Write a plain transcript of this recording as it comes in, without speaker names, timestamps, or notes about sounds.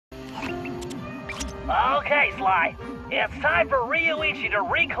Okay, Sly. It's time for Ryuichi to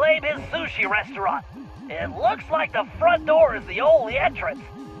reclaim his sushi restaurant. It looks like the front door is the only entrance.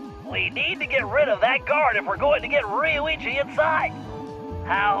 We need to get rid of that guard if we're going to get Ryuichi inside.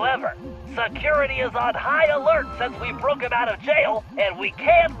 However, security is on high alert since we broke him out of jail, and we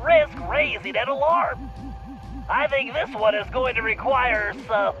can't risk raising an alarm. I think this one is going to require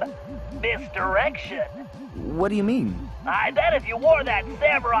some misdirection. What do you mean? I bet if you wore that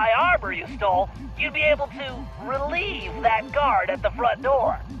samurai armor you stole, you'd be able to relieve that guard at the front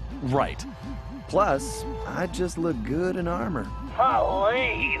door. Right. Plus, I just look good in armor.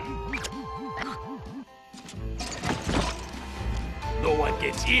 Please. No one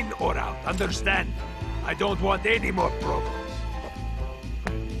gets in or out, understand? I don't want any more problems.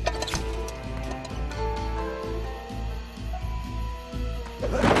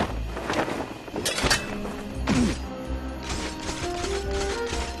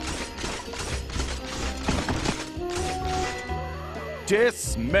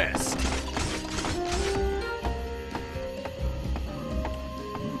 Dismissed.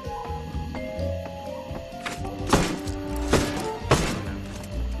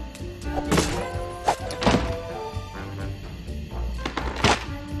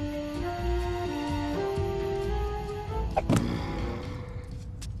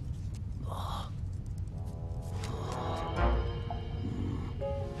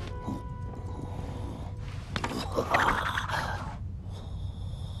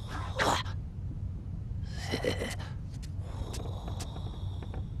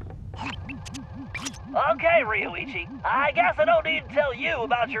 Okay, Ryuichi. I guess I don't need to tell you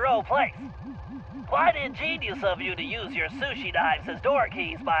about your old place. Quite ingenious of you to use your sushi knives as door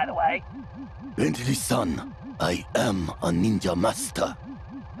keys, by the way. Bentley-san, I am a ninja master.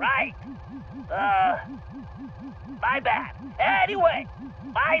 Right. My bad. Anyway,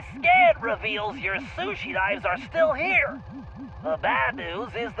 my scan reveals your sushi knives are still here. The bad news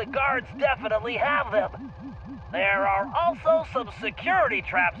is the guards definitely have them. There are also some security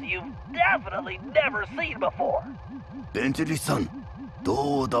traps you've definitely never seen before. Bentley-san,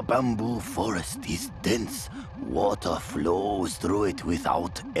 though the bamboo forest is dense, water flows through it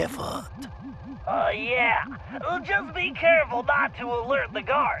without effort. Yeah. Just be careful not to alert the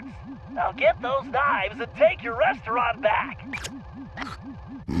guards. Now get those knives and take your restaurant back.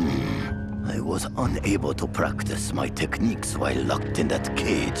 I was unable to practice my techniques while locked in that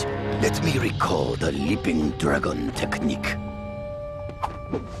cage. Let me recall the leaping dragon technique.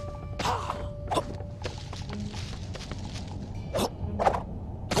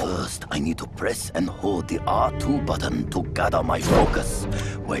 First, I need to press and hold the R2 button to gather my focus,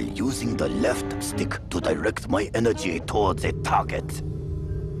 while using the left stick to direct my energy towards a target.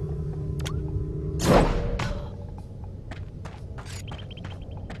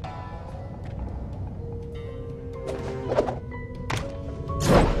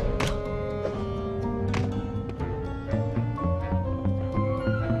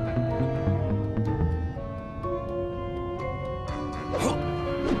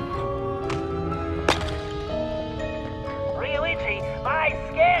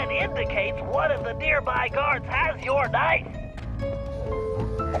 One of the nearby guards has your knife.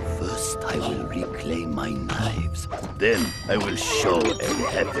 First, I will reclaim my knives. Then, I will show a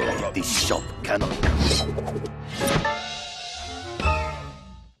headlight this shop cannot.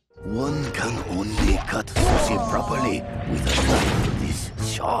 One can only cut sushi properly with a knife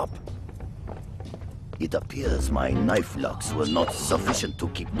this sharp. It appears my knife locks were not sufficient to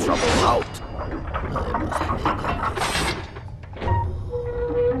keep trouble out. I must make a mess.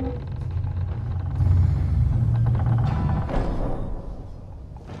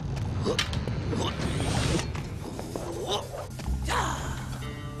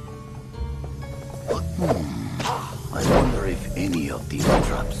 I wonder if any of these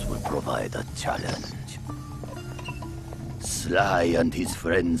traps will provide a challenge. Sly and his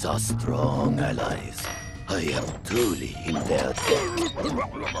friends are strong allies. I am truly in their debt.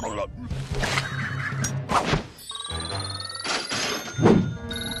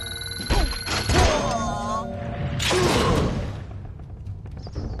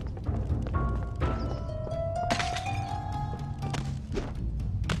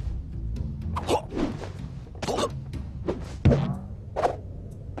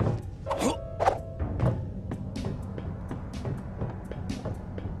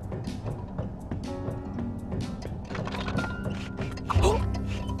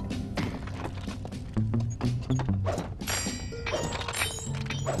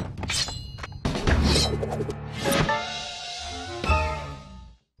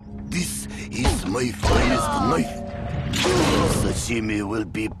 This is my finest knife. Sashimi will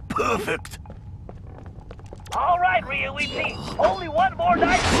be perfect. All right, Ryuichi. Only one more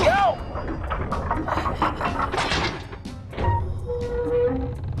night to go.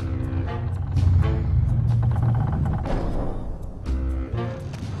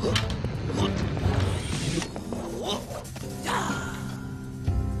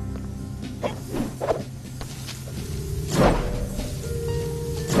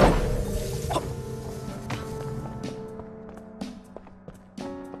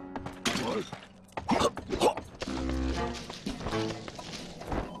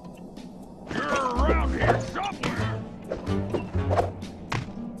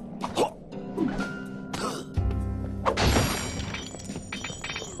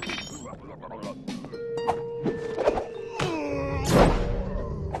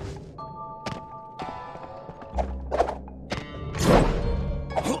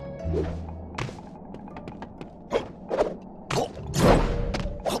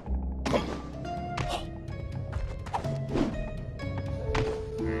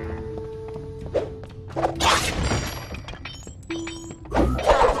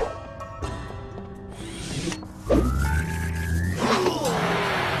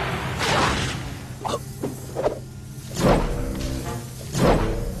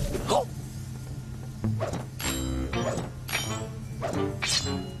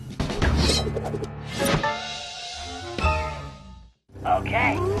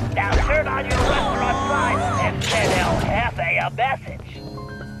 Okay, now turn on your restaurant sign and send El Jefe a message.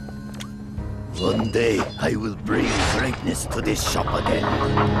 One day I will bring greatness to this shop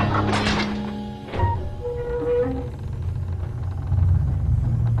again.